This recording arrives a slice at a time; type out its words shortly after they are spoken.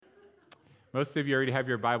most of you already have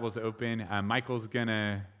your Bibles open. Michael's going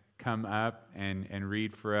to come up and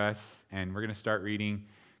read for us, and we're going to start reading.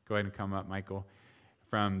 Go ahead and come up, Michael,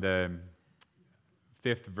 from the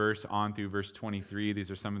 5th verse on through verse 23.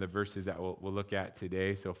 These are some of the verses that we'll look at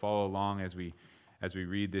today, so follow along as we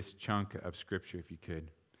read this chunk of Scripture, if you could.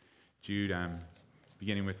 Jude,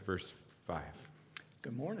 beginning with verse 5.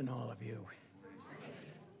 Good morning, all of you.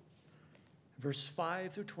 Verse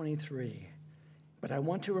 5 through 23. But I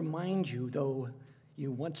want to remind you, though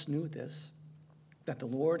you once knew this, that the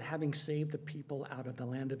Lord, having saved the people out of the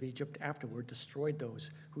land of Egypt, afterward destroyed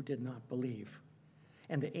those who did not believe.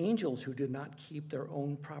 And the angels who did not keep their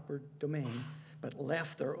own proper domain, but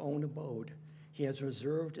left their own abode, he has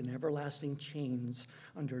reserved in everlasting chains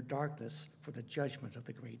under darkness for the judgment of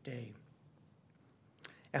the great day.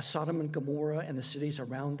 As Sodom and Gomorrah and the cities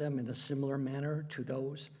around them in a similar manner to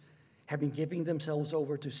those, having given themselves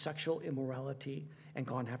over to sexual immorality and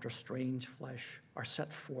gone after strange flesh, are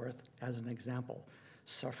set forth as an example,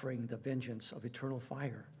 suffering the vengeance of eternal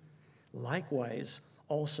fire. Likewise,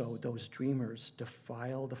 also those dreamers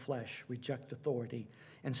defile the flesh, reject authority,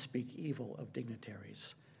 and speak evil of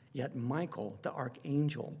dignitaries. Yet Michael, the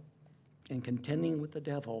archangel, in contending with the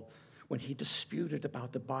devil, when he disputed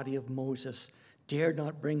about the body of Moses, dared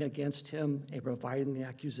not bring against him a reviving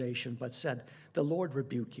accusation, but said, "The Lord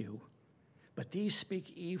rebuke you." But these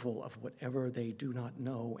speak evil of whatever they do not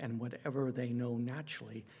know, and whatever they know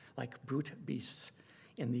naturally, like brute beasts.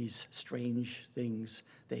 In these strange things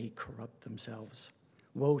they corrupt themselves.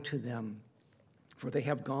 Woe to them, for they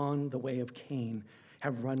have gone the way of Cain,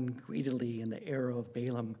 have run greedily in the error of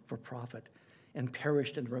Balaam for profit, and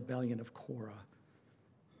perished in the rebellion of Korah.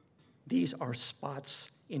 These are spots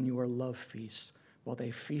in your love feasts, while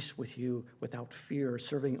they feast with you without fear,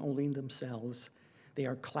 serving only themselves. They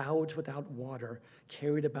are clouds without water,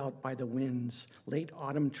 carried about by the winds, late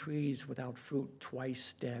autumn trees without fruit,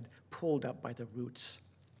 twice dead, pulled up by the roots.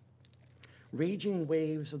 Raging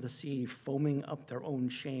waves of the sea, foaming up their own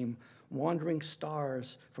shame, wandering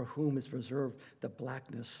stars for whom is reserved the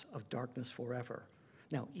blackness of darkness forever.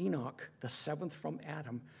 Now Enoch, the seventh from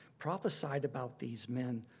Adam, prophesied about these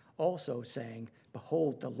men, also saying,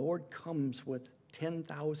 "Behold, the Lord comes with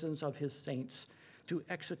 10,000s of his saints to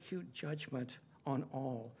execute judgment on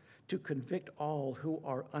all, to convict all who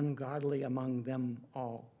are ungodly among them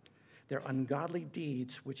all, their ungodly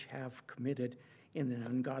deeds which have committed in an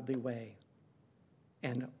ungodly way,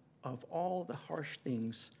 and of all the harsh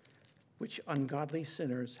things which ungodly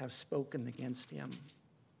sinners have spoken against him."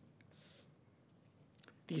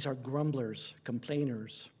 These are grumblers,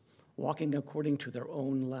 complainers, walking according to their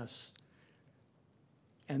own lusts,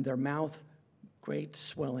 and their mouth great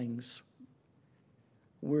swellings,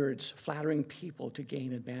 words flattering people to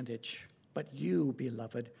gain advantage. But you,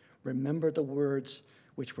 beloved, remember the words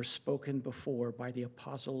which were spoken before by the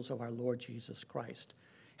apostles of our Lord Jesus Christ,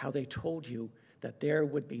 how they told you that there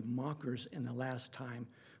would be mockers in the last time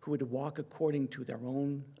who would walk according to their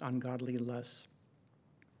own ungodly lusts.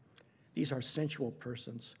 These are sensual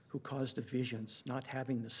persons who cause divisions, not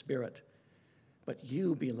having the Spirit. But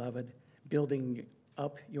you, beloved, building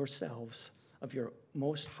up yourselves of your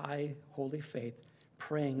most high holy faith,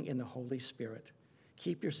 praying in the Holy Spirit.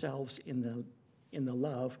 Keep yourselves in the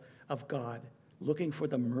love of God, looking for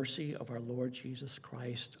the mercy of our Lord Jesus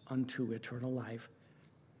Christ unto eternal life.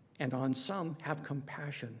 And on some have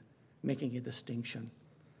compassion, making a distinction,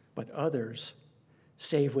 but others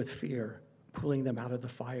save with fear, pulling them out of the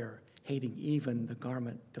fire, hating even the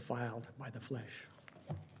garment defiled by the flesh.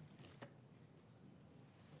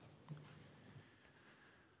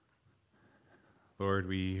 Lord,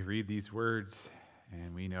 we read these words,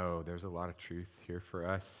 and we know there's a lot of truth here for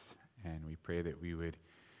us, and we pray that we would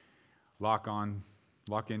lock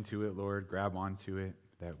into it, Lord, grab onto it,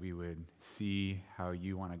 that we would see how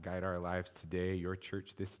you want to guide our lives today, your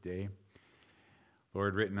church this day.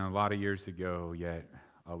 Lord, written a lot of years ago, yet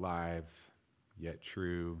alive, yet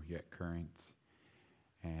true, yet current,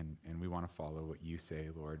 and we want to follow what you say,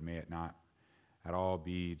 Lord. May it not at all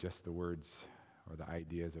be just the words or the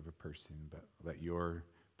ideas of a person, but let your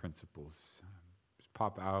principles just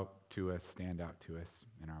pop out to us, stand out to us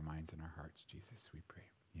in our minds and our hearts. Jesus, we pray.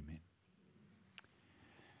 Amen.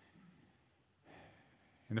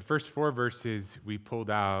 In the first 4 verses, we pulled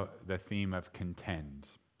out the theme of contend,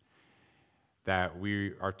 that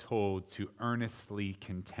we are told to earnestly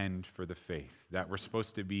contend for the faith, that we're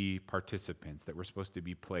supposed to be participants, that we're supposed to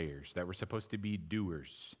be players, that we're supposed to be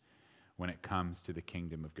doers when it comes to the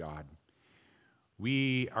kingdom of God.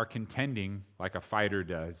 We are contending like a fighter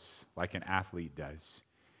does, like an athlete does,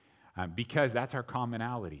 because that's our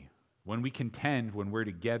commonality. When we contend, when we're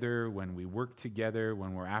together, when we work together,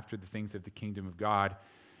 when we're after the things of the kingdom of God,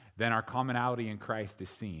 then our commonality in Christ is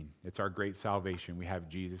seen. It's our great salvation. We have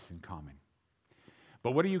Jesus in common.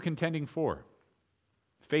 But what are you contending for?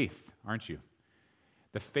 Faith, aren't you?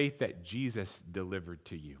 The faith that Jesus delivered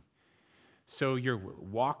to you. So you're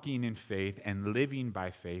walking in faith and living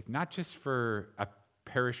by faith, not just for a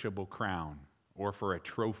perishable crown or for a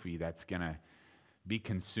trophy that's going to be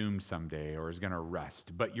consumed someday or is going to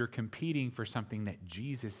rust, but you're competing for something that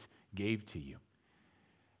Jesus gave to you.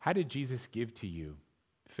 How did Jesus give to you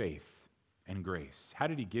faith and grace? How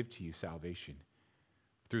did he give to you salvation?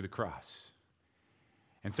 Through the cross.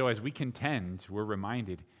 And so as we contend, we're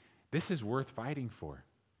reminded, this is worth fighting for.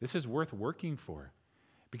 This is worth working for.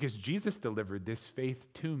 Because Jesus delivered this faith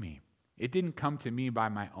to me. It didn't come to me by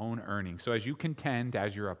my own earning. So as you contend,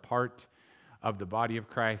 as you're a part of the body of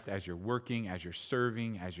Christ, as you're working, as you're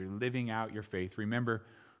serving, as you're living out your faith, remember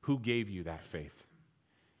who gave you that faith.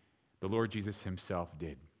 The Lord Jesus himself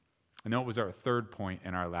did. I know it was our third point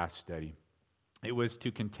in our last study. It was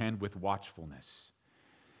to contend with watchfulness.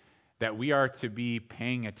 That we are to be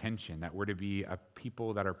paying attention, that we're to be a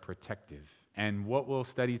people that are protective. And what we'll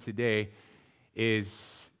study today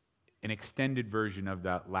is an extended version of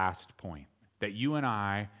that last point, that you and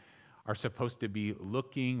I are supposed to be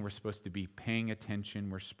looking, we're supposed to be paying attention,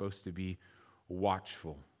 we're supposed to be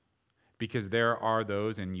watchful. Because there are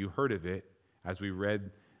those, and you heard of it as we read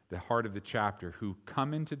the heart of the chapter, who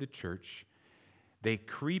come into the church, they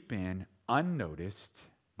creep in unnoticed,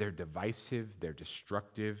 they're divisive, they're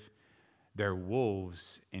destructive, they're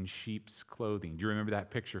wolves in sheep's clothing. Do you remember that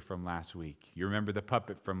picture from last week? You remember the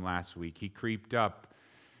puppet from last week? He crept up,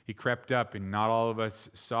 and not all of us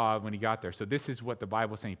saw when he got there. So this is what the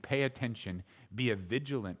Bible is saying. Pay attention, be a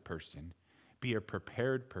vigilant person, be a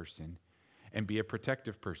prepared person, and be a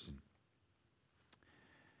protective person.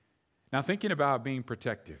 Now, thinking about being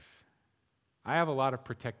protective, I have a lot of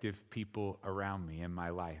protective people around me in my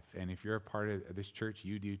life. And if you're a part of this church,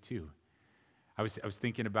 you do too. I was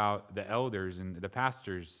thinking about the elders and the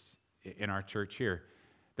pastors in our church here.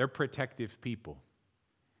 They're protective people.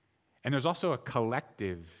 And there's also a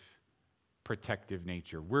collective protective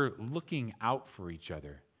nature. We're looking out for each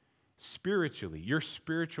other spiritually. Your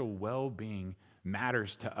spiritual well-being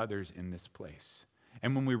matters to others in this place.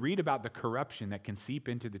 And when we read about the corruption that can seep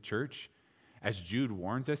into the church, as Jude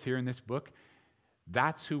warns us here in this book,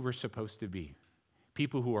 that's who we're supposed to be.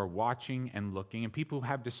 People who are watching and looking, and people who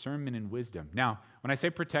have discernment and wisdom. Now, when I say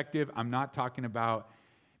protective, I'm not talking about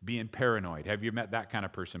being paranoid. Have you met that kind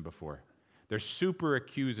of person before? They're super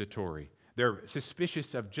accusatory. They're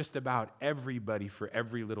suspicious of just about everybody for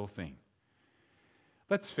every little thing.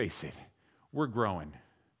 Let's face it, we're growing.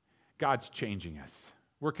 God's changing us.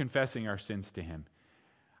 We're confessing our sins to him.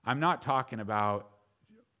 I'm not talking about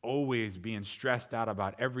always being stressed out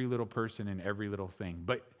about every little person and every little thing,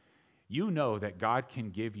 but you know that God can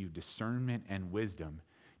give you discernment and wisdom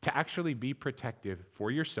to actually be protective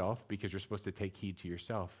for yourself, because you're supposed to take heed to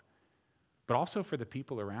yourself, but also for the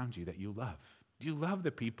people around you that you love. Do you love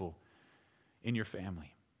the people in your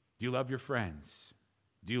family? Do you love your friends?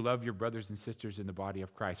 Do you love your brothers and sisters in the body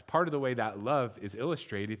of Christ? Part of the way that love is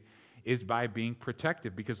illustrated is by being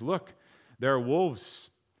protective, because look, there are wolves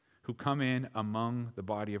who come in among the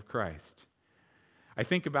body of Christ. I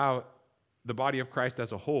think about the body of Christ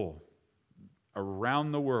as a whole.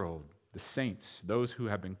 Around the world, the saints, those who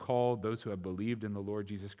have been called, those who have believed in the Lord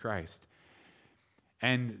Jesus Christ.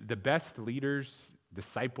 And the best leaders,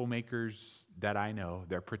 disciple makers that I know,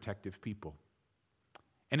 they're protective people.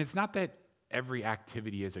 And it's not that every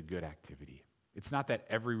activity is a good activity. It's not that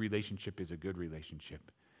every relationship is a good relationship.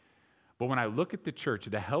 But when I look at the church,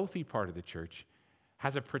 the healthy part of the church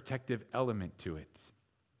has a protective element to it.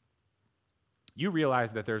 You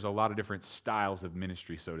realize that there's a lot of different styles of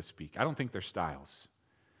ministry, so to speak. I don't think they're styles,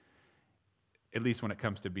 at least when it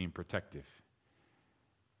comes to being protective.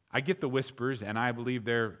 I get the whispers, and I believe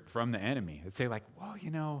they're from the enemy. They say like,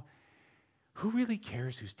 well, who really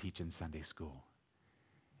cares who's teaching Sunday school?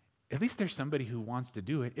 At least there's somebody who wants to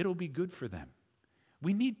do it. It'll be good for them.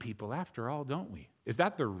 We need people after all, don't we? Is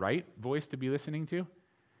that the right voice to be listening to?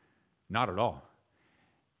 Not at all.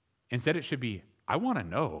 Instead, it should be, I want to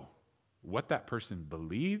know what that person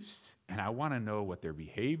believes, and I want to know what their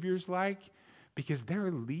behavior's like, because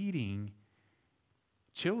they're leading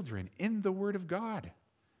children in the Word of God.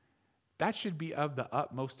 That should be of the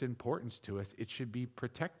utmost importance to us. It should be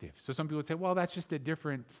protective. So some people would say, well, that's just a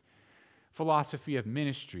different philosophy of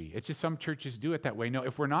ministry. It's just some churches do it that way. No,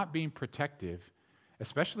 if we're not being protective,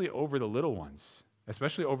 especially over the little ones,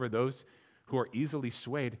 especially over those who are easily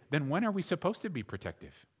swayed, then when are we supposed to be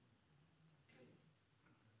protective?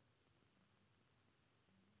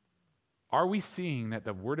 Are we seeing that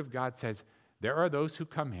the Word of God says there are those who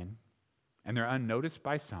come in and they're unnoticed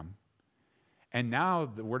by some, and now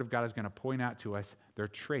the Word of God is going to point out to us their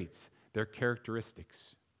traits, their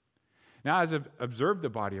characteristics. Now, as I've observed the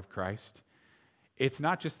body of Christ, it's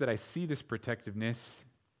not just that I see this protectiveness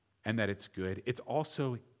and that it's good, it's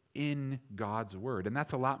also in God's Word. And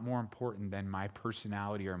that's a lot more important than my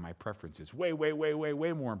personality or my preferences. Way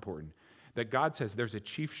more important. That God says there's a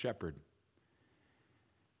chief shepherd,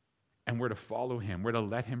 and we're to follow him. We're to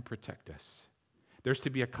let him protect us. There's to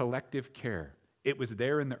be a collective care. It was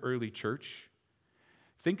there in the early church.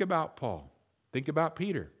 Think about Paul. Think about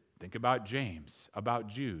Peter. Think about James, about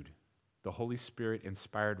Jude, the Holy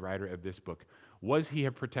Spirit-inspired writer of this book. Was he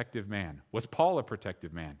a protective man? Was Paul a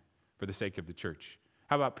protective man for the sake of the church?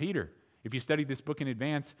 How about Peter? If you studied this book in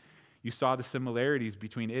advance, you saw the similarities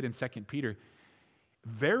between it and 2 Peter.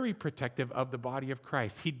 Very protective of the body of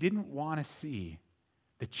Christ. He didn't want to see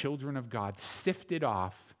the children of God sifted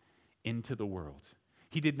off into the world.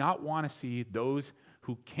 He did not want to see those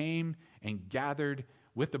who came and gathered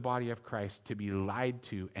with the body of Christ to be lied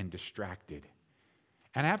to and distracted.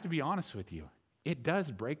 And I have to be honest with you, it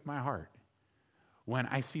does break my heart when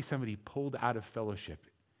I see somebody pulled out of fellowship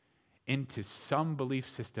into some belief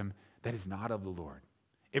system that is not of the Lord.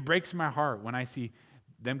 It breaks my heart when I see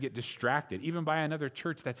them get distracted, even by another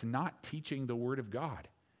church that's not teaching the Word of God.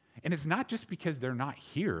 And it's not just because they're not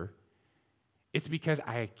here, it's because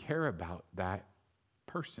I care about that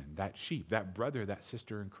person, that sheep, that brother, that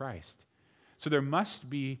sister in Christ. So there must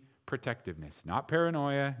be protectiveness, not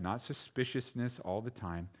paranoia, not suspiciousness all the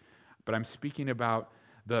time, but I'm speaking about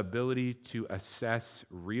the ability to assess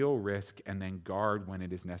real risk and then guard when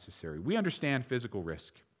it is necessary. We understand physical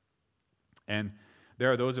risk. And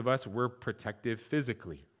there are those of us, we're protective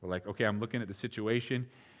physically. We're like, okay, I'm looking at the situation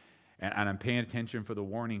and I'm paying attention for the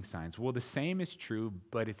warning signs. Well, the same is true,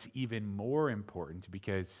 but it's even more important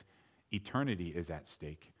because eternity is at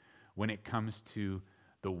stake when it comes to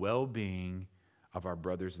the well-being of our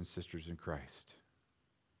brothers and sisters in Christ.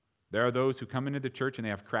 There are those who come into the church and they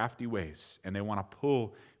have crafty ways, and they want to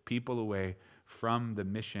pull people away from the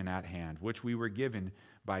mission at hand, which we were given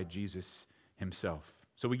by Jesus himself.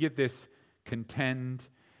 So we get this contend,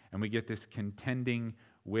 and we get this contending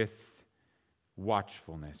with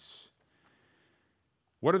watchfulness.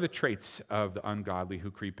 What are the traits of the ungodly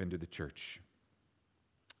who creep into the church?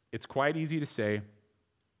 It's quite easy to say,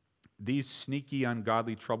 these sneaky,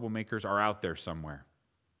 ungodly troublemakers are out there somewhere.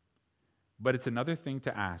 But it's another thing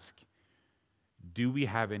to ask, do we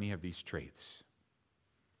have any of these traits?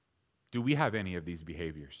 Do we have any of these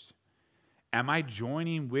behaviors? Am I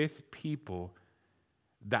joining with people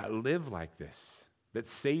that live like this, that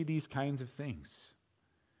say these kinds of things?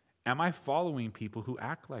 Am I following people who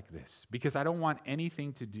act like this? Because I don't want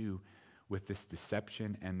anything to do with this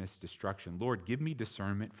deception and this destruction. Lord, give me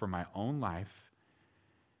discernment for my own life,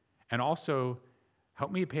 and also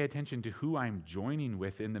help me pay attention to who I'm joining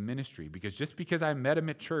with in the ministry, because just because I met them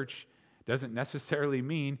at church doesn't necessarily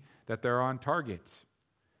mean that they're on target.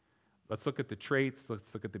 Let's look at the traits.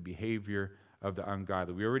 Let's look at the behavior of the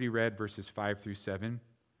ungodly. We already read verses 5 through 7.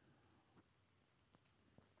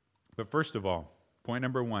 But first of all, point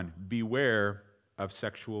number 1, beware of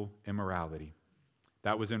sexual immorality.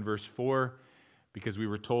 That was in verse 4, because we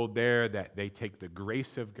were told there that they take the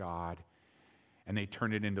grace of God and they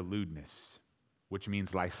turn it into lewdness, which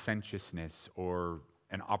means licentiousness or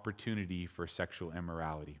an opportunity for sexual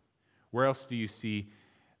immorality. Where else do you see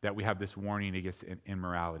that we have this warning against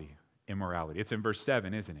immorality? It's in verse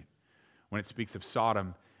 7, isn't it? When it speaks of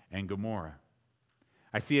Sodom and Gomorrah.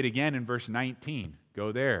 I see it again in verse 19.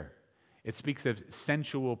 Go there. It speaks of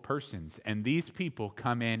sensual persons, and these people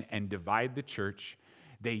come in and divide the church.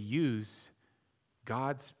 They use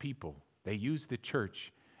God's people. They use the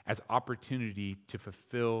church as opportunity to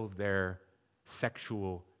fulfill their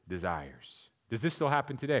sexual desires. Does this still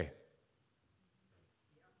happen today?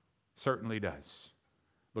 Certainly does.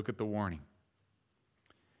 Look at the warning.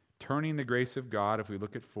 Turning the grace of God, if we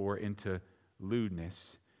look at 4, into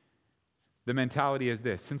lewdness. The mentality is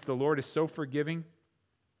this: since the Lord is so forgiving,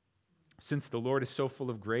 since the Lord is so full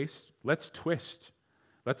of grace, let's twist.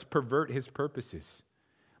 Let's pervert his purposes.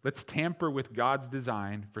 Let's tamper with God's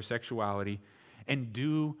design for sexuality and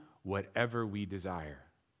do whatever we desire.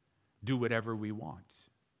 Do whatever we want.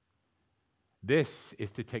 This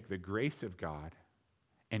is to take the grace of God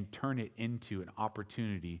and turn it into an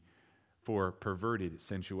opportunity for perverted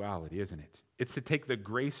sensuality, isn't it? It's to take the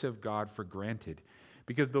grace of God for granted,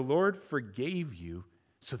 because the Lord forgave you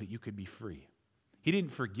so that you could be free. He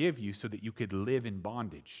didn't forgive you so that you could live in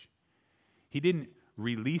bondage. He didn't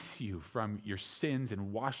release you from your sins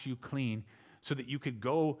and wash you clean so that you could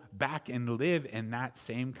go back and live in that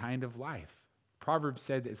same kind of life. Proverbs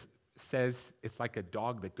says it's like a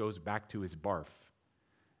dog that goes back to his barf.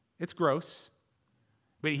 It's gross,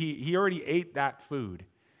 but he already ate that food,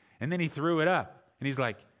 and then he threw it up, and he's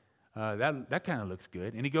like, that kind of looks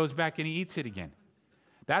good, and he goes back and he eats it again.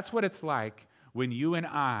 That's what it's like when you and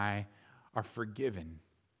I are forgiven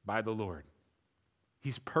by the Lord.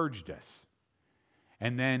 He's purged us.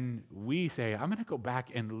 And then we say, I'm going to go back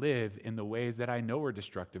and live in the ways that I know are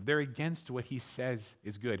destructive. They're against what he says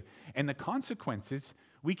is good. And the consequences,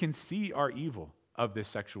 we can see are evil of this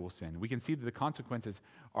sexual sin. We can see that the consequences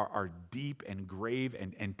are deep and grave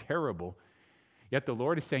and terrible. Yet the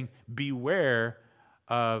Lord is saying, beware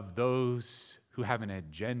of those who have an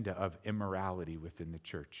agenda of immorality within the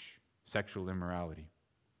church, sexual immorality.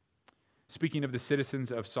 Speaking of the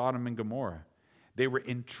citizens of Sodom and Gomorrah, they were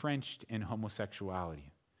entrenched in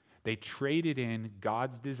homosexuality. They traded in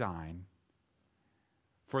God's design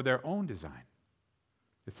for their own design.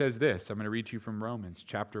 It says this, I'm going to read to you from Romans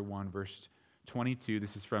chapter 1, verse 22.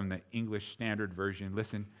 This is from the English Standard Version.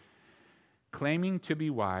 Listen, claiming to be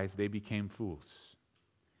wise, they became fools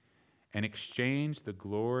and exchanged the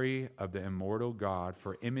glory of the immortal God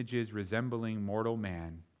for images resembling mortal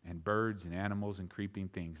man and birds and animals and creeping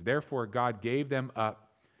things. Therefore, God gave them up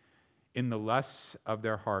in the lusts of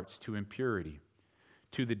their hearts to impurity,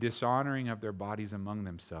 to the dishonoring of their bodies among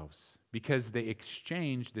themselves, because they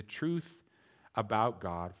exchanged the truth about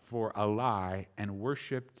God for a lie and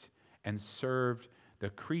worshiped and served the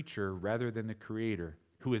creature rather than the Creator,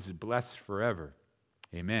 who is blessed forever.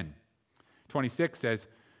 Amen. 26 says,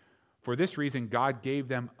 for this reason God gave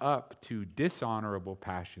them up to dishonorable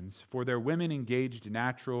passions, for their women exchanged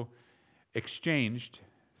natural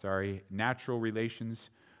relations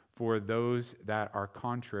for those that are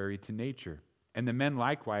contrary to nature. And the men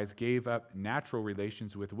likewise gave up natural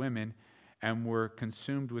relations with women and were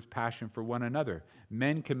consumed with passion for one another,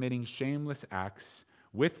 men committing shameless acts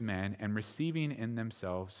with men and receiving in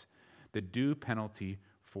themselves the due penalty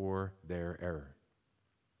for their error.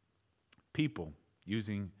 People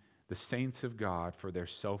using the saints of God for their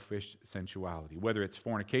selfish sensuality, whether it's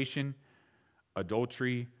fornication,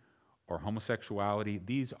 adultery, or homosexuality,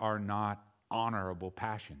 these are not honorable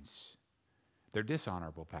passions. They're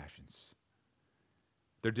dishonorable passions.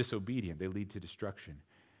 They're disobedient. They lead to destruction.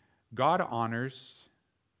 God honors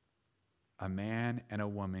a man and a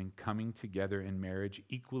woman coming together in marriage,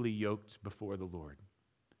 equally yoked before the Lord.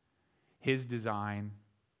 His design,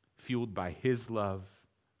 fueled by his love,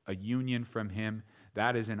 a union from him,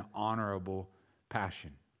 that is an honorable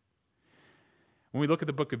passion. When we look at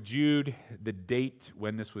the book of Jude, the date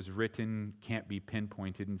when this was written can't be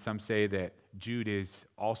pinpointed, and some say that Jude is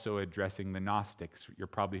also addressing the Gnostics. You're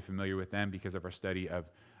probably familiar with them because of our study of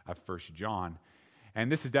 1 John.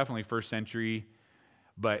 And this is definitely first century,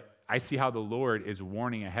 but I see how the Lord is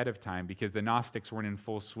warning ahead of time because the Gnostics weren't in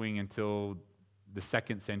full swing until the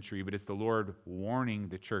 2nd century, but it's the Lord warning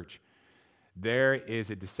the church. There is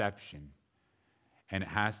a deception, and it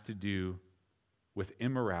has to do with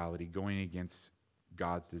immorality going against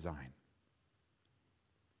God's design.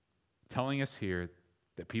 Telling us here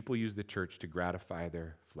that people use the church to gratify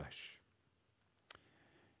their flesh.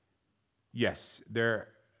 Yes,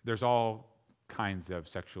 there's all kinds of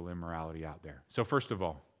sexual immorality out there. So first of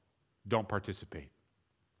all, don't participate.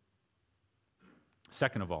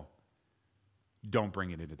 Second of all, don't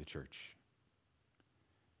bring it into the church.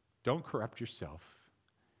 Don't corrupt yourself,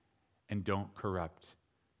 and don't corrupt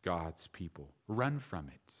God's people. Run from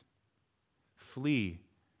it. Flee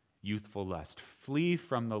youthful lust. Flee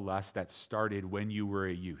from the lust that started when you were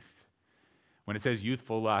a youth. When it says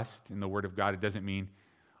youthful lust in the Word of God, it doesn't mean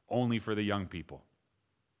only for the young people.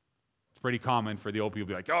 It's pretty common for the old people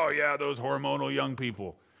to be like, oh yeah, those hormonal young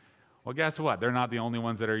people. Well, guess what? They're not the only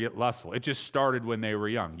ones that are lustful. It just started when they were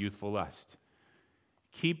young, youthful lust.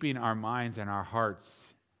 Keeping our minds and our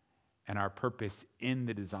hearts and our purpose in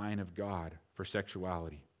the design of God for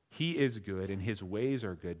sexuality. He is good and his ways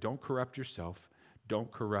are good. Don't corrupt yourself.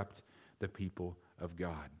 Don't corrupt the people of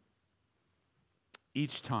God.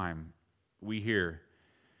 Each time we hear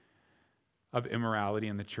of immorality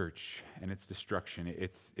in the church and its destruction,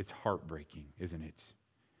 it's heartbreaking, isn't it?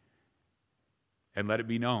 And let it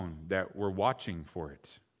be known that we're watching for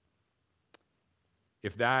it.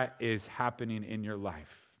 If that is happening in your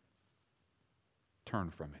life, turn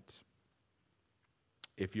from it.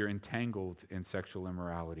 If you're entangled in sexual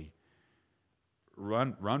immorality,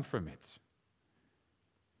 run from it.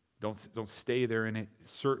 Don't stay there in it.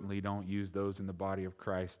 Certainly don't use those in the body of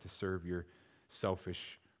Christ to serve your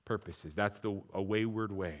selfish purposes. That's a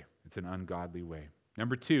wayward way. It's an ungodly way.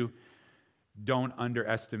 Number 2, Don't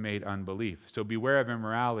underestimate unbelief. So beware of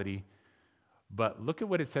immorality, but look at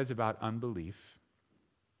what it says about unbelief.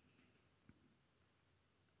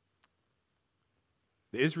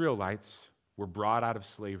 The Israelites were brought out of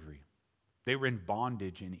slavery. They were in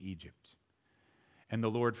bondage in Egypt. And the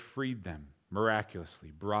Lord freed them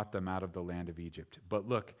miraculously, brought them out of the land of Egypt. But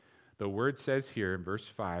look, the word says here in verse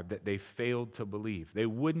 5 that they failed to believe. They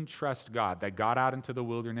wouldn't trust God. They got out into the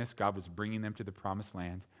wilderness. God was bringing them to the promised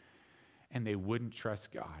land. And they wouldn't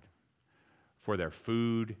trust God for their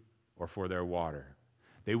food or for their water.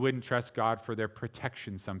 They wouldn't trust God for their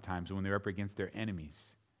protection sometimes when they were up against their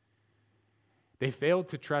enemies. They failed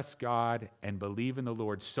to trust God and believe in the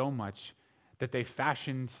Lord so much that they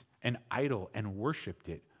fashioned an idol and worshiped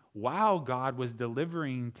it while God was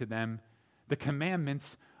delivering to them the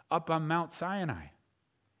commandments up on Mount Sinai.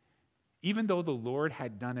 Even though the Lord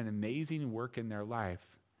had done an amazing work in their life,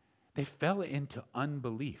 they fell into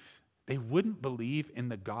unbelief. They wouldn't believe in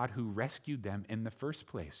the God who rescued them in the first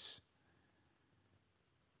place.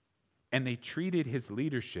 And they treated his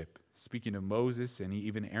leadership, speaking of Moses and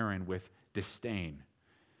even Aaron, with disdain.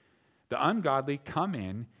 The ungodly come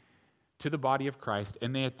in to the body of Christ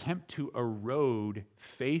and they attempt to erode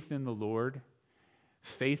faith in the Lord,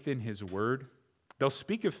 faith in his word. They'll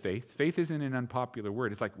speak of faith. Faith isn't an unpopular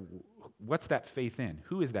word. It's like, what's that faith in?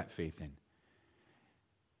 Who is that faith in?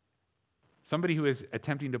 Somebody who is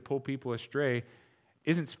attempting to pull people astray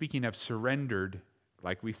isn't speaking of surrendered,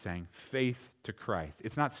 like we sang, faith to Christ.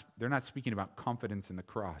 They're not speaking about confidence in the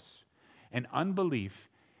cross. And unbelief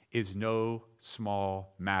is no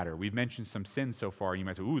small matter. We've mentioned some sins so far. You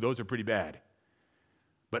might say, ooh, those are pretty bad.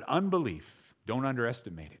 But unbelief, don't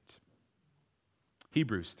underestimate it.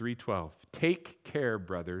 Hebrews 3:12, take care,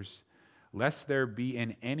 brothers, lest there be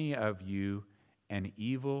in any of you an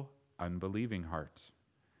evil, unbelieving heart,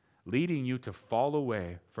 leading you to fall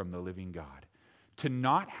away from the living God. To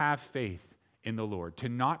not have faith in the Lord, to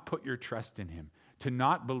not put your trust in him, to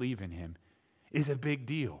not believe in him is a big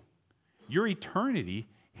deal. Your eternity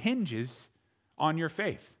hinges on your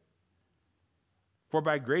faith. For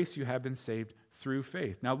by grace you have been saved through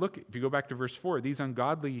faith. Now look, if you go back to verse 4, these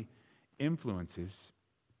ungodly influencers,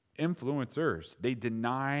 they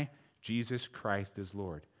deny Jesus Christ as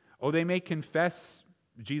Lord. Oh, they may confess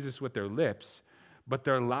Jesus with their lips, but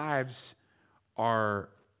their lives are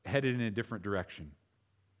headed in a different direction.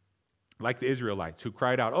 Like the Israelites who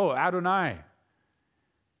cried out, oh, Adonai.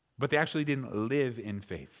 But they actually didn't live in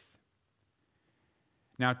faith.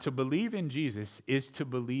 Now, to believe in Jesus is to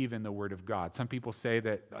believe in the Word of God. Some people say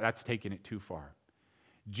that that's taking it too far.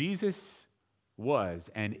 Jesus was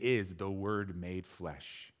and is the Word made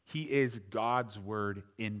flesh. He is God's Word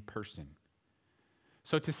in person.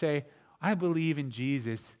 So to say, I believe in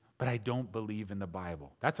Jesus, but I don't believe in the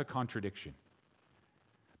Bible, that's a contradiction.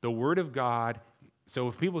 The Word of God, so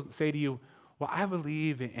if people say to you, well, I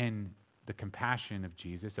believe in the compassion of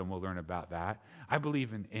Jesus, and we'll learn about that. I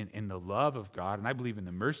believe in the love of God, and I believe in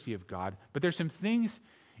the mercy of God, but there's some things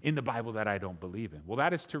in the Bible that I don't believe in. Well,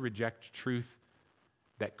 that is to reject truth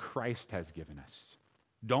that Christ has given us.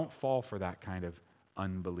 Don't fall for that kind of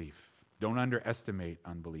unbelief. Don't underestimate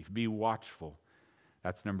unbelief. Be watchful.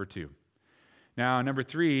 That's number 2. Now, number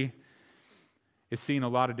 3 is seen a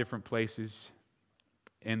lot of different places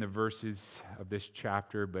in the verses of this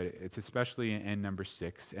chapter, but it's especially in number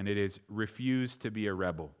 6, and it is refuse to be a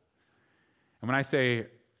rebel. And when I say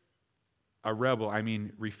a rebel, I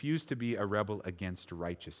mean refuse to be a rebel against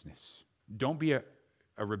righteousness. Don't be a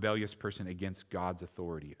rebellious person against God's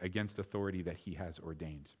authority, against authority that he has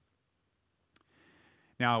ordained.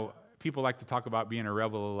 Now, people like to talk about being a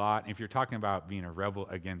rebel a lot. And if you're talking about being a rebel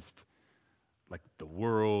against like the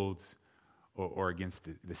world or against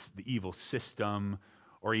the evil system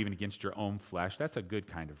or even against your own flesh, that's a good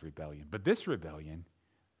kind of rebellion. But this rebellion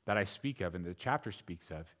that I speak of and the chapter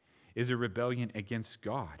speaks of is a rebellion against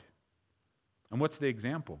God. And what's the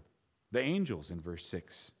example? The angels in verse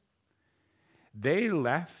 6. They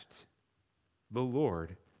left the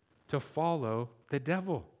Lord to follow the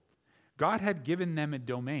devil. God had given them a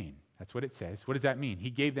domain. That's what it says. What does that mean?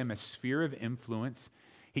 He gave them a sphere of influence.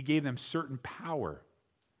 He gave them certain power.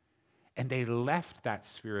 And they left that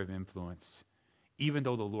sphere of influence even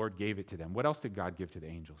though the Lord gave it to them. What else did God give to the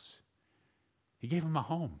angels? He gave them a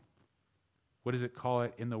home. What does it call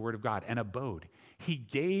it in the Word of God? An abode. He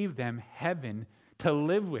gave them heaven to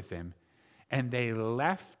live with him, and they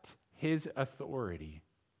left his authority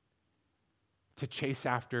to chase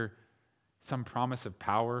after some promise of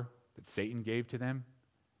power that Satan gave to them.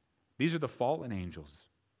 These are the fallen angels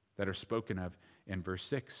that are spoken of in verse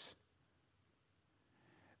 6.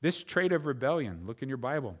 This trait of rebellion, look in your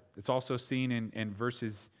Bible. It's also seen in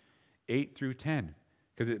verses 8 through 10,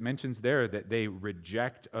 because it mentions there that they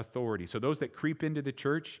reject authority. So those that creep into the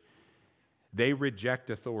church, they reject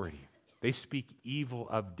authority. They speak evil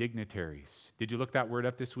of dignitaries. Did you look that word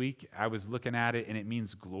up this week? I was looking at it, and it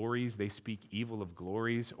means glories. They speak evil of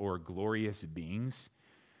glories or glorious beings.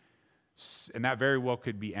 And that very well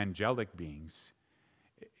could be angelic beings.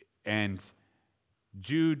 And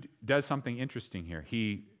Jude does something interesting here.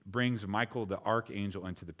 He brings Michael the archangel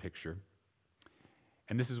into the picture.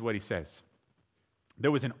 And this is what he says.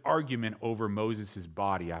 There was an argument over Moses'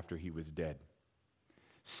 body after he was dead.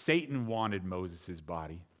 Satan wanted Moses'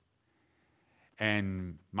 body.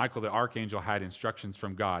 And Michael the archangel had instructions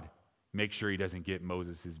from God. Make sure he doesn't get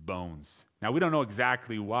Moses' bones. Now, we don't know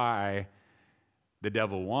exactly why the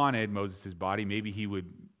devil wanted Moses' body. Maybe he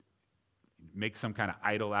would make some kind of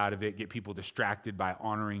idol out of it, get people distracted by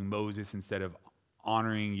honoring Moses instead of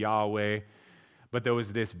honoring Yahweh. But there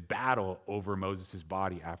was this battle over Moses'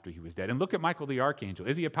 body after he was dead. And look at Michael the archangel.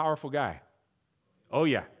 Is he a powerful guy? Oh,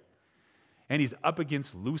 yeah. And he's up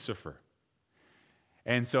against Lucifer.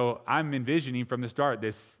 And so I'm envisioning from the start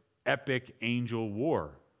this epic angel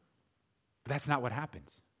war. But that's not what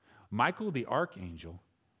happens. Michael the archangel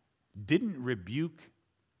didn't rebuke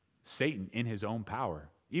Satan in his own power,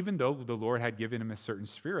 even though the Lord had given him a certain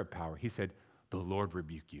sphere of power. He said, the Lord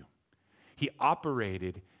rebuke you. He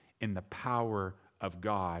operated in the power of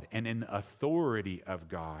God and in the authority of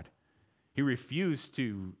God. He refused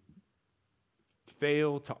to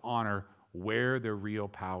fail to honor where the real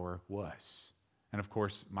power was. And of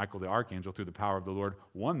course, Michael the archangel, through the power of the Lord,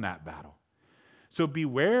 won that battle. So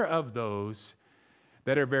beware of those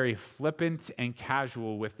that are very flippant and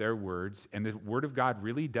casual with their words. And the word of God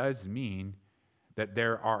really does mean that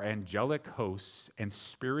there are angelic hosts and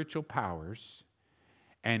spiritual powers,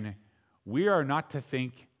 and we are not to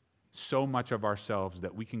think so much of ourselves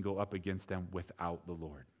that we can go up against them without the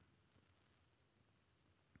Lord.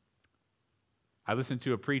 I listened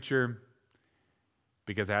to a preacher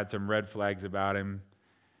because I had some red flags about him.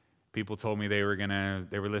 People told me they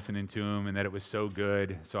were listening to him and that it was so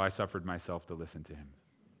good, so I suffered myself to listen to him.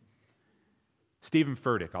 Stephen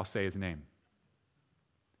Furtick, I'll say his name.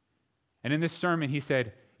 And in this sermon, he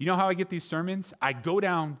said, you know how I get these sermons? I go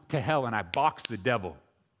down to hell and I box the devil.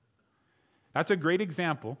 That's a great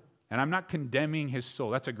example, and I'm not condemning his soul.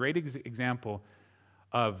 That's a great example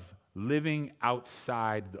of living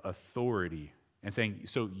outside the authority and saying,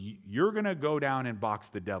 so you're going to go down and box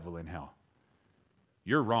the devil in hell.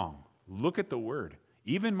 You're wrong. Look at the word.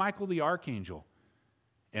 Even Michael the archangel,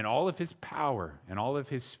 and all of his power and all of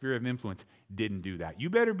his sphere of influence, didn't do that. You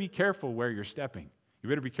better be careful where you're stepping. You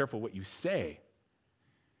better be careful what you say,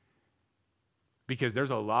 because there's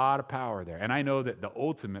a lot of power there. And I know that the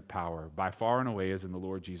ultimate power by far and away is in the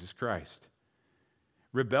Lord Jesus Christ.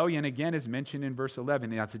 Rebellion, again, is mentioned in verse 11.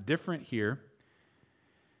 Now, it's different here.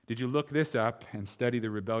 Did you look this up and study the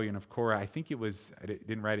rebellion of Korah? I think it was, I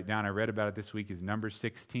didn't write it down, I read about it this week, is Numbers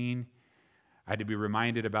 16. I had to be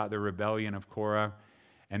reminded about the rebellion of Korah.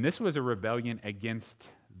 And this was a rebellion against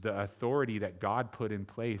the authority that God put in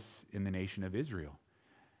place in the nation of Israel.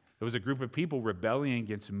 There was a group of people rebelling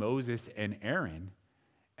against Moses and Aaron,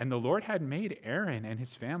 and the Lord had made Aaron and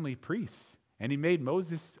his family priests, and he made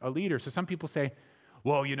Moses a leader. So some people say,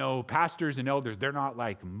 well, you know, pastors and elders, they're not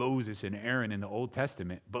like Moses and Aaron in the Old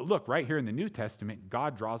Testament. But look, right here in the New Testament,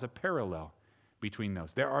 God draws a parallel between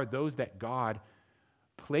those. There are those that God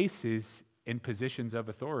places in positions of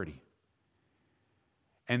authority.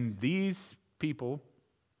 And these people,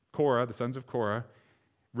 Korah, the sons of Korah,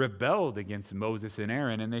 rebelled against Moses and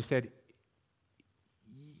Aaron, and they said,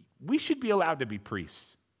 we should be allowed to be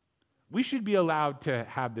priests. We should be allowed to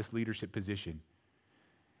have this leadership position.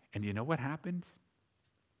 And you know what happened?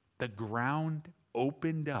 The ground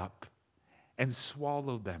opened up and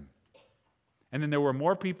swallowed them. And then there were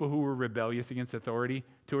more people who were rebellious against authority,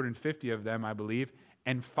 250 of them, I believe,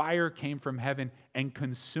 and fire came from heaven and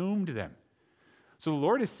consumed them. So the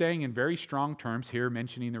Lord is saying in very strong terms here,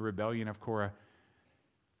 mentioning the rebellion of Korah,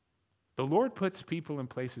 the Lord puts people in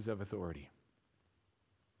places of authority.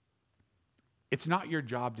 It's not your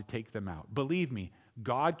job to take them out. Believe me,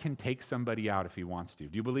 God can take somebody out if he wants to.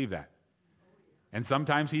 Do you believe that? And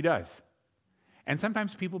sometimes he does. And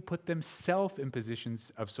sometimes people put themselves in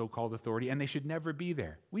positions of so-called authority, and they should never be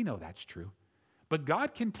there. We know that's true. But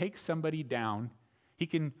God can take somebody down. He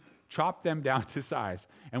can chop them down to size.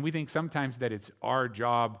 And we think sometimes that it's our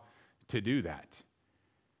job to do that.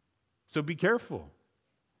 So be careful,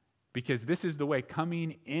 because this is the way,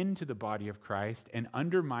 coming into the body of Christ and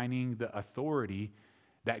undermining the authority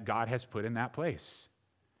that God has put in that place.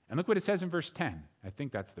 And look what it says in verse 10. I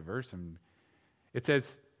think that's the verse. It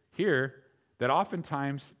says here that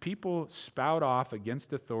oftentimes people spout off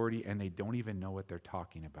against authority and they don't even know what they're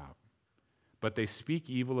talking about. But they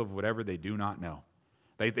speak evil of whatever they do not know.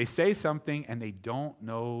 They say something and they don't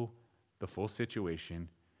know the full situation.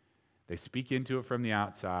 They speak into it from the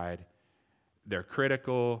outside. They're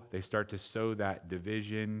critical. They start to sow that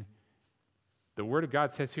division. The Word of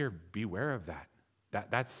God says here, beware of that.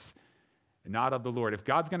 That's not of the Lord. If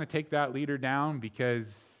God's going to take that leader down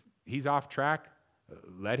because he's off track,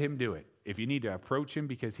 let him do it. If you need to approach him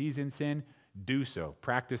because he's in sin, do so.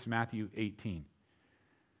 Practice Matthew 18.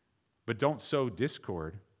 But don't sow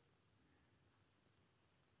discord.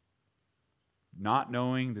 Not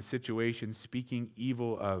knowing the situation, speaking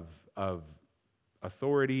evil of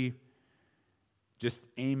authority, just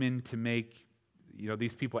aiming to make,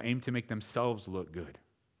 these people aim to make themselves look good.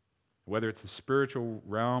 Whether it's the spiritual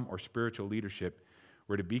realm or spiritual leadership,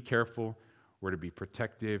 we're to be careful, we're to be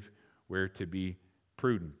protective, we're to be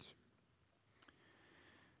prudent.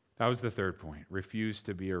 That was the third point. Refuse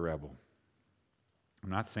to be a rebel.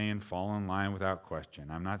 I'm not saying fall in line without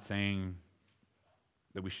question. I'm not saying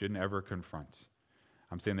that we shouldn't ever confront.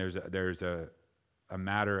 I'm saying there's a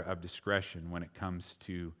matter of discretion when it comes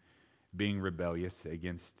to being rebellious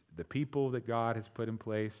against the people that God has put in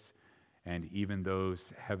place and even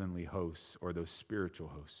those heavenly hosts or those spiritual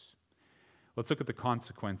hosts. Let's look at the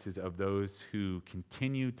consequences of those who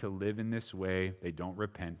continue to live in this way. They don't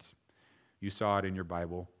repent. You saw it in your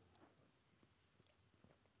Bible.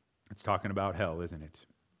 It's talking about hell, isn't it?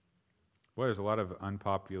 Boy, there's a lot of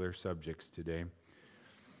unpopular subjects today.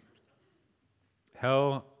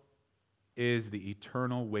 Hell is the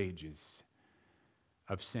eternal wages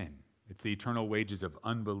of sin. It's the eternal wages of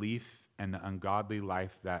unbelief and the ungodly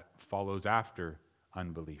life that follows after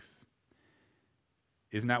unbelief.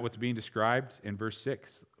 Isn't that what's being described in verse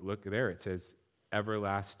 6? Look there, it says,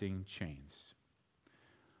 everlasting chains.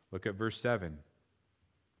 Look at verse 7,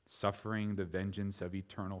 suffering the vengeance of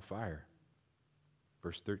eternal fire.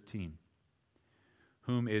 Verse 13,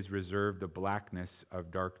 whom is reserved the blackness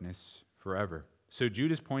of darkness forever. So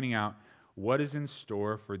Jude is pointing out what is in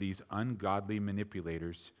store for these ungodly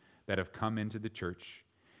manipulators that have come into the church.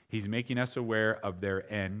 He's making us aware of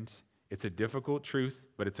their end. It's a difficult truth,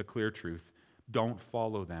 but it's a clear truth. Don't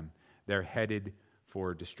follow them. They're headed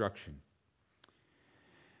for destruction.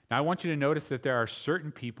 Now, I want you to notice that there are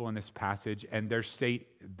certain people in this passage, and their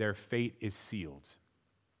fate is sealed.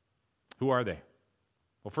 Who are they?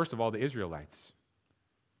 Well, first of all, the Israelites.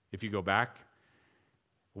 If you go back,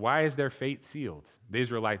 why is their fate sealed? The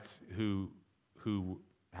Israelites who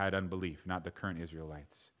had unbelief, not the current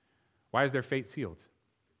Israelites. Why is their fate sealed?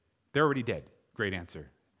 They're already dead. Great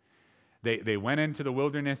answer. They went into the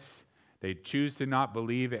wilderness. They choose to not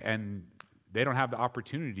believe, and they don't have the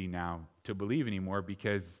opportunity now to believe anymore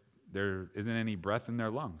because there isn't any breath in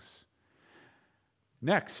their lungs.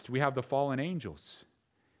 Next, we have the fallen angels.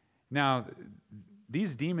 Now,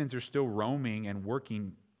 these demons are still roaming and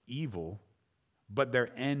working evil, but their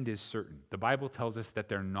end is certain. The Bible tells us that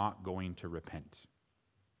they're not going to repent.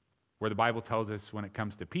 Where the Bible tells us when it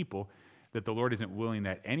comes to people that the Lord isn't willing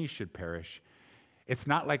that any should perish, it's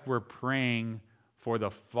not like we're praying for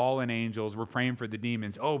the fallen angels, we're praying for the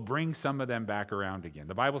demons, bring some of them back around again.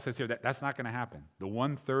 The Bible says here that that's not going to happen. The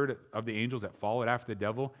 1/3 of the angels that followed after the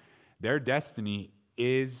devil, their destiny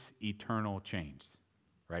is eternal change,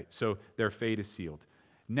 right? So their fate is sealed.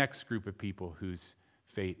 Next group of people whose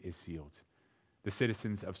fate is sealed, the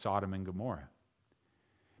citizens of Sodom and Gomorrah.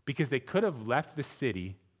 Because they could have left the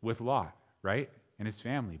city with Lot, right, and his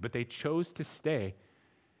family, but they chose to stay,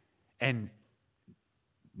 and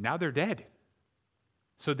now they're dead.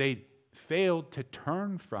 So they failed to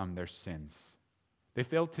turn from their sins. They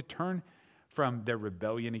failed to turn from their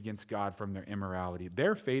rebellion against God, from their immorality.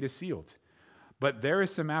 Their fate is sealed. But there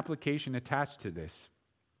is some application attached to this.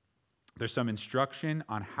 There's some instruction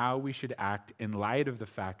on how we should act in light of the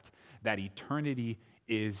fact that eternity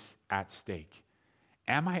is at stake.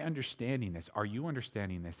 Am I understanding this? Are you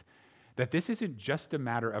understanding this? That this isn't just a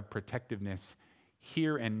matter of protectiveness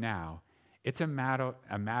here and now. It's a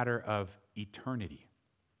matter of eternity.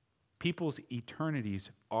 People's eternities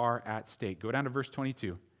are at stake. Go down to verse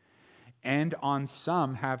 22. And on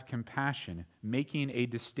some have compassion, making a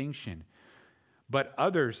distinction, but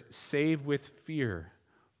others save with fear,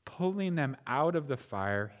 pulling them out of the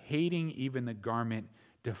fire, hating even the garment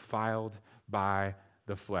defiled by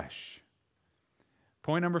the flesh.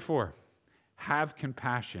 Point number 4, have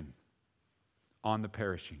compassion on the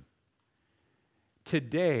perishing.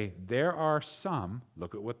 Today, there are some,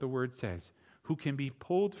 look at what the word says, who can be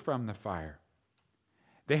pulled from the fire.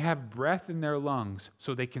 They have breath in their lungs,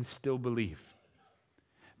 so they can still believe.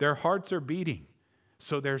 Their hearts are beating,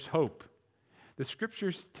 so there's hope. The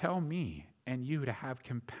scriptures tell me and you to have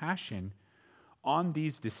compassion on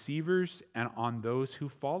these deceivers and on those who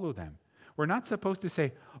follow them. We're not supposed to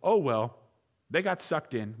say, oh, well, they got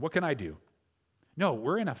sucked in. What can I do? No,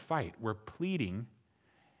 we're in a fight. We're pleading,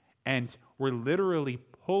 and we're literally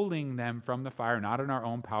pulling them from the fire, not in our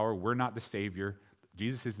own power. We're not the Savior.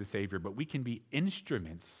 Jesus is the Savior, but we can be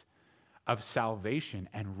instruments of salvation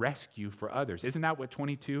and rescue for others. Isn't that what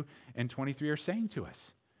 22 and 23 are saying to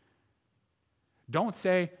us? Don't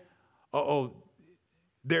say, oh,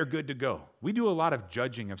 they're good to go. We do a lot of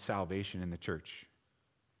judging of salvation in the church.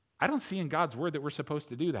 I don't see in God's word that we're supposed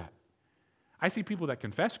to do that. I see people that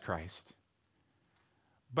confess Christ,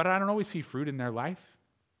 but I don't always see fruit in their life.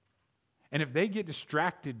 And if they get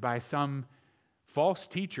distracted by some false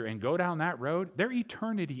teacher and go down that road, their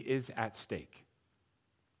eternity is at stake.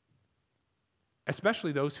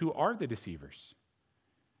 Especially those who are the deceivers.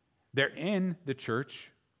 They're in the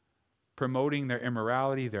church promoting their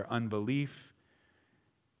immorality, their unbelief.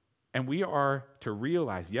 And we are to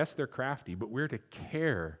realize, yes, they're crafty, but we're to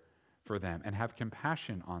care for them and have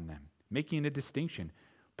compassion on them, making a distinction,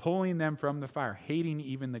 pulling them from the fire, hating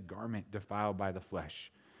even the garment defiled by the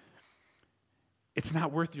flesh. It's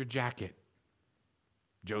not worth your jacket,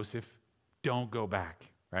 Joseph. Don't go back,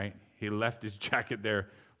 right? He left his jacket there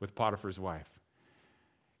with Potiphar's wife.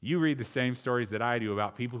 You read the same stories that I do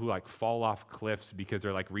about people who fall off cliffs because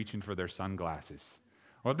they're reaching for their sunglasses.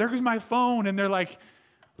 Or there goes my phone, and they're like,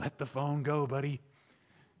 let the phone go, buddy.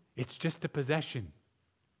 It's just a possession.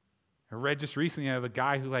 I read just recently of a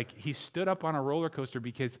guy who he stood up on a roller coaster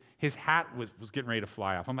because his hat was getting ready to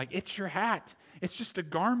fly off. I'm like, it's your hat. It's just a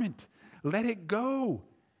garment. Let it go.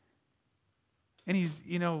 And he's,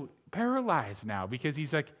 paralyzed now because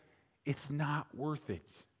he's like, it's not worth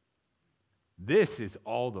it. This is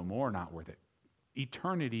all the more not worth it.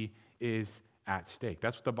 Eternity is at stake.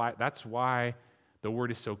 That's why the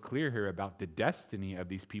word is so clear here about the destiny of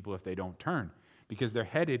these people if they don't turn, because they're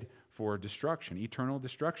headed for destruction, eternal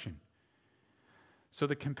destruction. So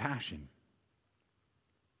the compassion,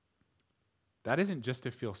 that isn't just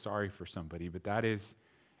to feel sorry for somebody, but it's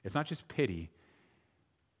not just pity.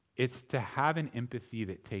 It's to have an empathy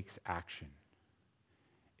that takes action.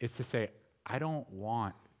 It's to say, I don't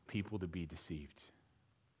want people to be deceived.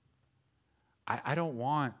 I don't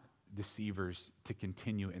want deceivers to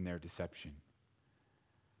continue in their deception.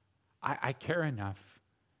 I care enough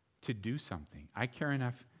to do something. I care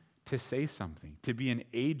enough to say something, to be an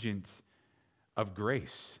agent of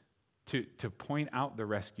grace, to point out the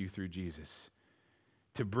rescue through Jesus,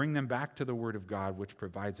 to bring them back to the Word of God, which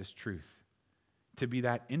provides us truth, to be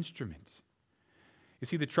that instrument. You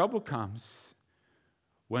see, the trouble comes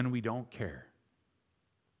when we don't care.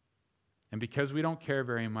 And because we don't care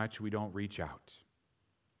very much, we don't reach out.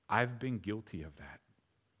 I've been guilty of that.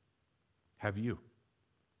 Have you?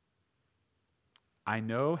 I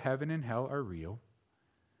know heaven and hell are real,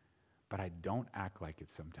 but I don't act like it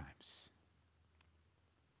sometimes.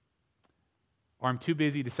 Or I'm too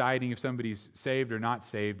busy deciding if somebody's saved or not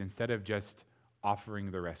saved instead of just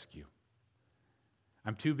offering the rescue.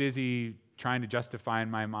 I'm too busy trying to justify in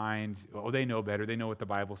my mind, oh, they know better. They know what the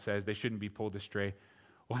Bible says. They shouldn't be pulled astray.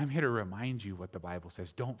 Well, I'm here to remind you what the Bible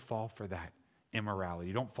says. Don't fall for that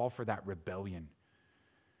immorality. Don't fall for that rebellion.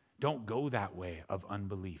 Don't go that way of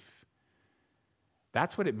unbelief.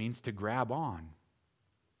 That's what it means to grab on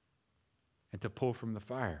and to pull from the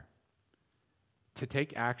fire. To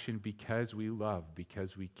take action because we love,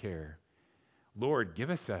 because we care. Lord, give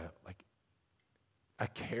us a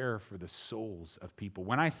care for the souls of people.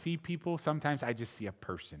 When I see people, sometimes I just see a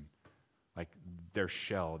person, like their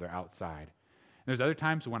shell, their outside. And there's other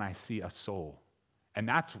times when I see a soul. And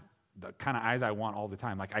that's the kind of eyes I want all the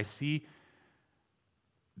time. I see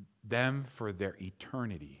them for their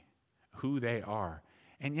eternity, who they are.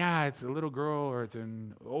 And yeah, it's a little girl or it's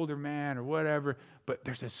an older man or whatever, but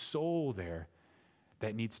there's a soul there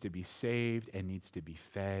that needs to be saved and needs to be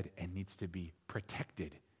fed and needs to be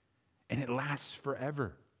protected. And it lasts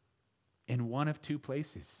forever in one of two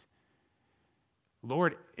places.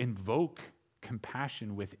 Lord, invoke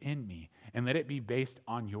compassion within me and let it be based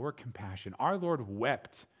on your compassion. Our Lord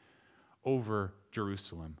wept over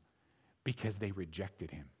Jerusalem because they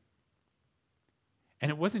rejected him. And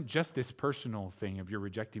it wasn't just this personal thing of you're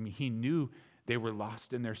rejecting me. He knew they were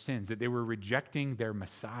lost in their sins, that they were rejecting their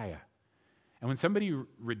Messiah. And when somebody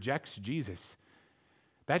rejects Jesus,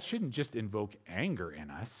 that shouldn't just invoke anger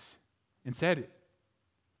in us. Instead,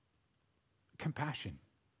 compassion,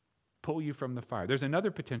 pull you from the fire. There's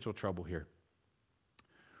another potential trouble here.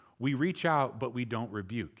 We reach out, but we don't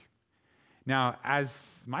rebuke. Now,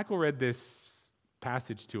 as Michael read this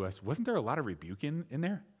passage to us, wasn't there a lot of rebuke in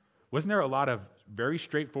there? Wasn't there a lot of very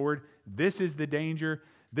straightforward, this is the danger,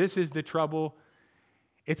 this is the trouble?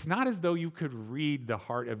 It's not as though you could read the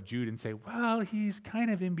heart of Jude and say, well, he's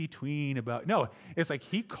kind of in between about. No, it's like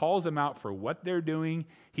he calls them out for what they're doing.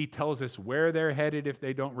 He tells us where they're headed if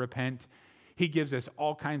they don't repent. He gives us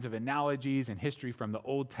all kinds of analogies and history from the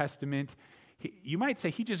Old Testament. You might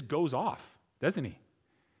say he just goes off, doesn't he?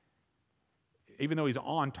 Even though he's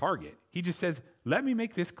on target. He just says, let me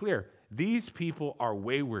make this clear. These people are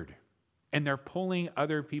wayward, and they're pulling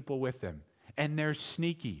other people with them, and they're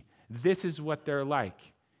sneaky. This is what they're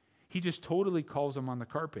like. He just totally calls them on the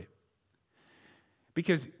carpet.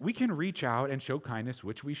 Because we can reach out and show kindness,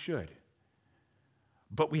 which we should.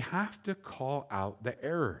 But we have to call out the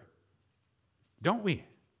error. Don't we?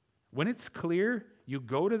 When it's clear, you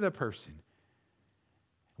go to the person.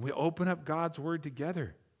 We open up God's word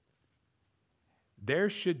together. There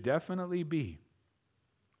should definitely be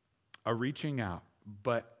a reaching out.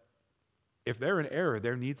 But if they're in error,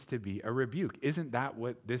 there needs to be a rebuke. Isn't that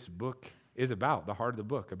what this book is about, the heart of the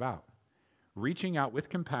book about? Reaching out with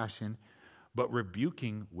compassion, but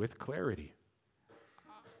rebuking with clarity.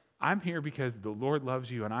 I'm here because the Lord loves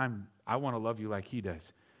you, and I want to love you like he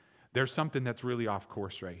does. There's something that's really off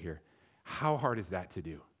course right here. How hard is that to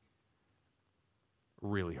do?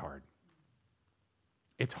 Really hard.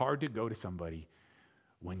 It's hard to go to somebody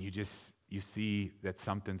when you see that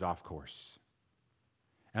something's off course.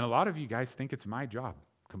 And a lot of you guys think it's my job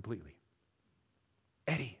completely.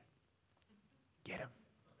 Eddie, get him.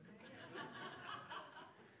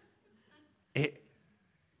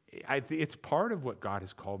 It's part of what God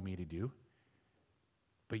has called me to do.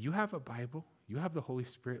 But you have a Bible. You have the Holy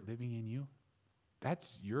Spirit living in you.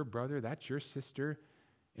 That's your brother. That's your sister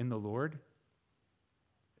in the Lord.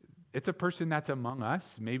 It's a person that's among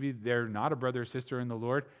us. Maybe they're not a brother or sister in the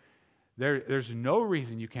Lord. There's no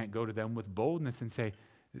reason you can't go to them with boldness and say,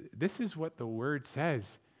 this is what the word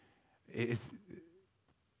says. Is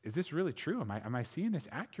this really true? Am I seeing this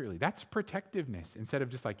accurately? That's protectiveness instead of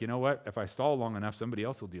just like, you know what? If I stall long enough, somebody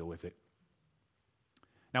else will deal with it.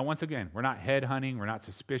 Now, once again, we're not head hunting. We're not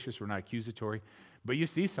suspicious. We're not accusatory. But you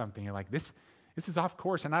see something, you're like, this is off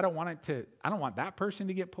course, and I don't want that person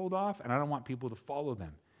to get pulled off, and I don't want people to follow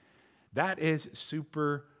them. That is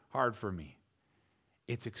super hard for me.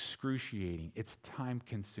 It's excruciating. It's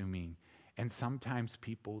time-consuming. And sometimes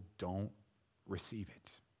people don't receive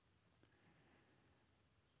it.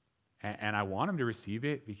 And I want them to receive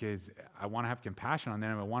it because I want to have compassion on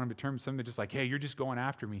them. I want them to turn something just like, hey, you're just going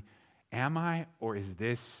after me. Am I, or is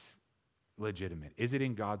this legitimate? Is it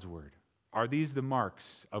in God's word? Are these the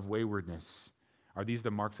marks of waywardness? Are these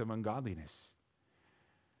the marks of ungodliness?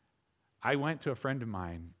 I went to a friend of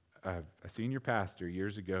mine, a senior pastor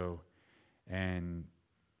years ago, and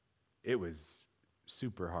it was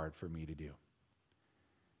super hard for me to do.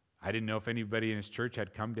 I didn't know if anybody in his church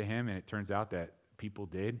had come to him, and it turns out that people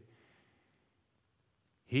did.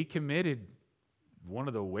 He committed one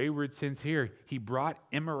of the wayward sins here. He brought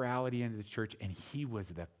immorality into the church, and he was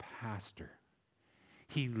the pastor.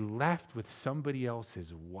 He left with somebody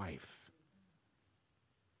else's wife.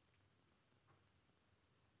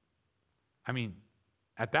 I mean,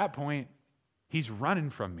 at that point, he's running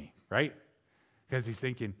from me, right? Because he's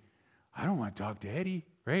thinking, I don't want to talk to Eddie,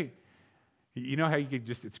 right? You know how you could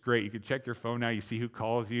it's great. You could check your phone now, you see who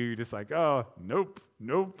calls you. You're just like, oh, nope,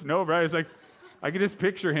 right? It's like, I could just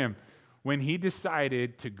picture him. When he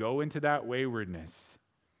decided to go into that waywardness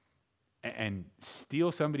and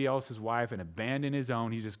steal somebody else's wife and abandon his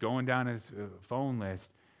own, he's just going down his phone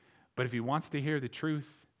list. But if he wants to hear the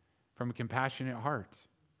truth from a compassionate heart,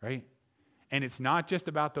 right? And it's not just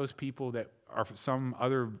about those people that are from some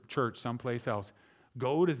other church, someplace else.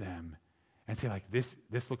 Go to them and say, like, this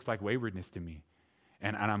looks like waywardness to me.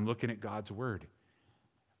 And I'm looking at God's word.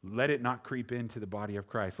 Let it not creep into the body of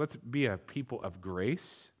Christ. Let's be a people of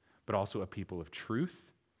grace, but also a people of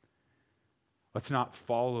truth. Let's not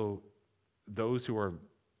follow those who are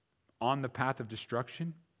on the path of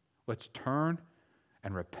destruction. Let's turn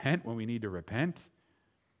and repent when we need to repent.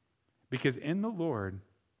 Because in the Lord,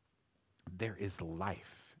 there is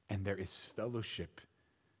life, and there is fellowship,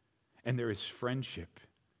 and there is friendship,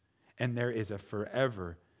 and there is a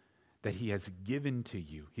forever that he has given to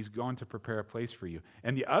you. He's gone to prepare a place for you.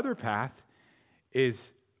 And the other path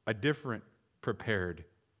is a different prepared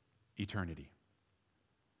eternity.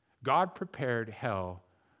 God prepared hell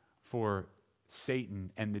for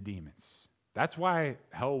Satan and the demons. That's why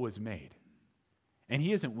hell was made. And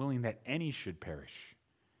he isn't willing that any should perish.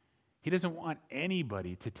 He doesn't want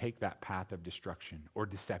anybody to take that path of destruction or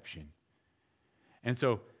deception. And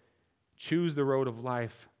so choose the road of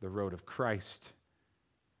life, the road of Christ,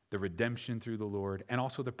 the redemption through the Lord, and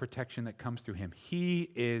also the protection that comes through him. He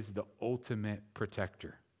is the ultimate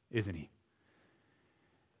protector, isn't he?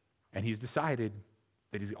 And he's decided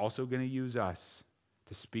that he's also going to use us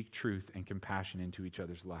to speak truth and compassion into each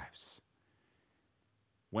other's lives.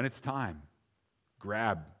 When it's time,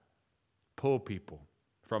 pull people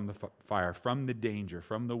from the fire, from the danger,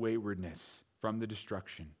 from the waywardness, from the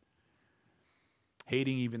destruction,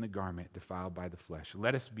 hating even the garment defiled by the flesh.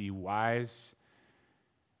 Let us be wise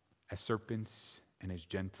as serpents and as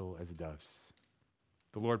gentle as doves.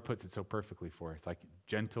 The Lord puts it so perfectly for us, like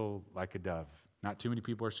gentle like a dove. Not too many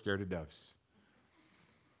people are scared of doves.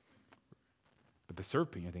 But the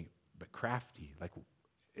serpent, you think, but crafty, like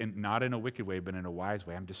not in a wicked way, but in a wise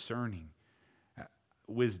way. I'm discerning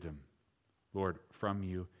wisdom, Lord, from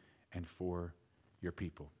you and for your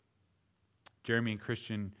people. Jeremy and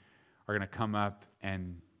Christian are going to come up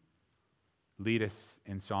and lead us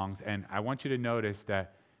in songs. And I want you to notice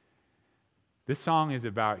that this song is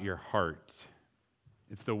about your heart.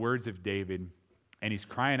 It's the words of David, and he's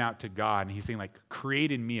crying out to God, and he's saying, like,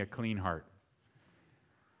 create in me a clean heart.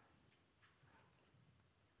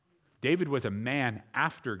 David was a man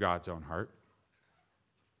after God's own heart,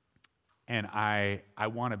 and I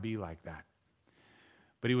want to be like that.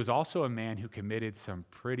 But he was also a man who committed some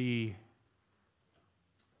pretty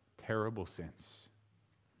terrible sins.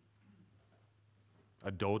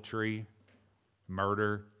 Adultery,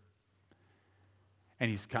 murder. And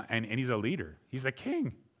he's a leader. He's a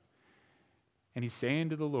king. And he's saying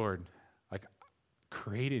to the Lord, like,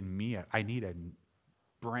 create in me, I need a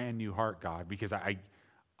brand new heart, God, because I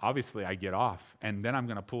get off, and then I'm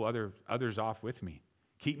going to pull others off with me.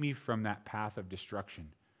 Keep me from that path of destruction.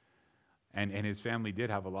 And his family did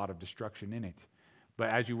have a lot of destruction in it. But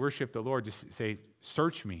as you worship the Lord, just say,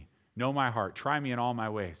 search me, know my heart, try me in all my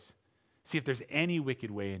ways. See if there's any wicked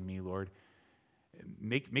way in me, Lord.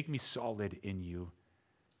 Make me solid in you,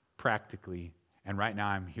 practically. And right now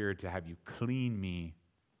I'm here to have you clean me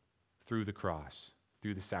through the cross,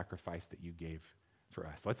 through the sacrifice that you gave for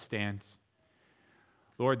us. Let's stand.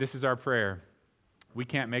 Lord, this is our prayer. We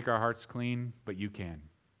can't make our hearts clean, but you can.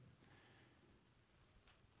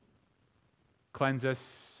 Cleanse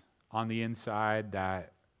us on the inside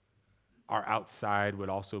that our outside would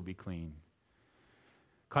also be clean.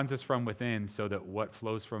 Cleanse us from within so that what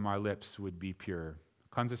flows from our lips would be pure.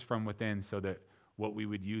 Cleanse us from within so that what we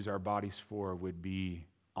would use our bodies for would be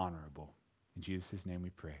honorable. In Jesus' name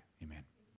we pray. Amen.